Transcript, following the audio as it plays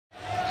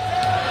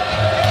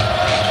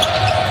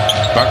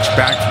Bucks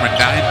back from a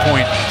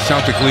 9-point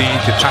Celtic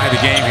lead to tie the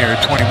game here at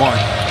 21. 4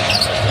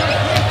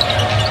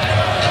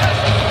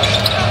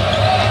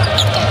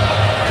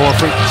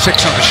 for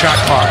 6 on the shot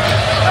clock.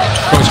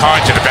 Goes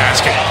hard to the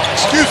basket.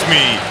 Excuse me,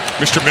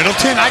 Mr.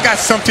 Middleton, I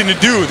got something to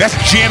do. That's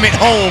jam it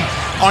home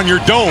on your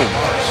dome.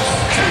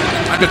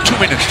 Under 2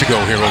 minutes to go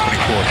here,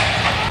 opening quarter.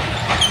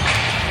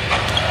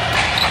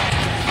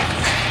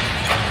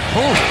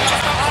 Oh.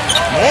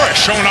 Morris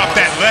showing off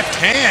that left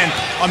hand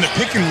on the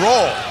pick and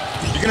roll.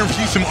 You're going to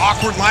see some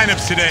awkward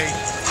lineups today.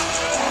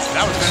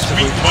 That was a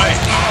sweet play.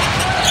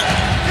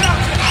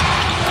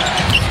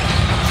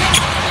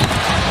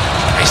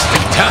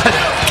 Nicely done.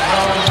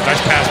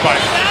 Nice pass by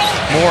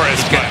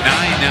Morris. He's got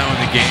 9 now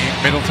in the game.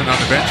 Middleton on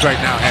the bench right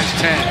now has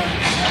 10.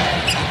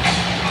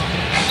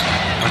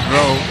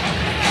 Monroe.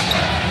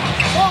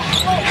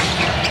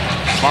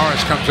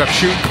 Morris comes up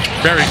shooting,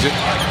 buries it.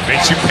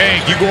 Makes you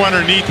pay. You go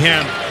underneath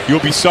him,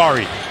 you'll be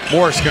sorry.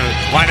 Morris going to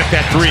line up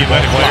that 3.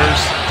 Let it players.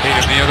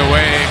 Tatum the other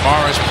way.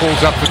 Morris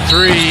pulls up the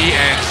 3,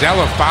 and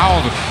Zeller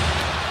fouled him.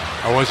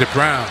 Or was it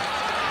Brown?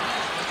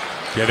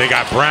 Yeah, they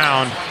got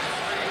Brown.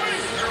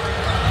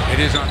 It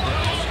is on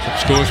some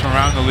scores from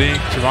around the league.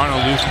 Toronto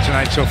losing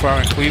tonight so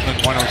far in Cleveland.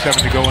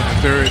 1:07 to go in the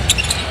third.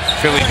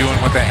 Philly doing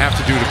what they have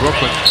to do to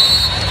Brooklyn.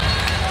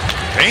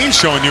 Payne's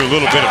showing you a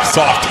little bit of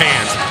soft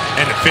hands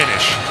and a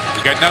finish.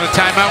 We got another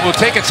timeout.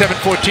 We'll take it.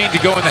 7:14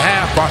 to go in the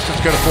half.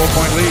 Boston's got a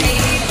 4-point lead.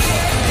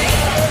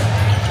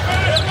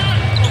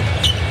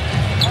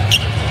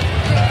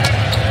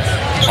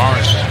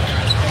 Morris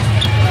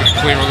gonna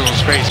clear a little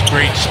space.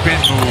 Great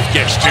spin move.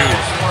 Gets 2.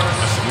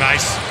 That's a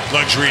nice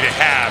luxury to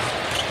have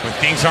when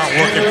things aren't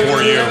working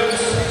for you.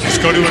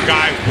 Just go to a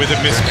guy with a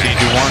mismatch.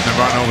 He won the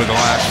run over the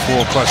last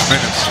 4+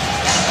 minutes.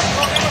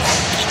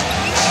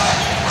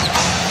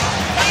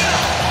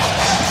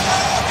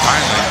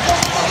 Finally,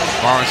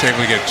 Morris able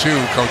to get 2.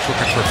 Coach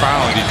looking for a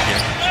foul. He didn't get.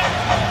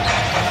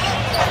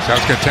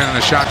 Celtics got 10 on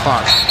the shot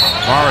clock.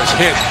 Morris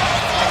hit.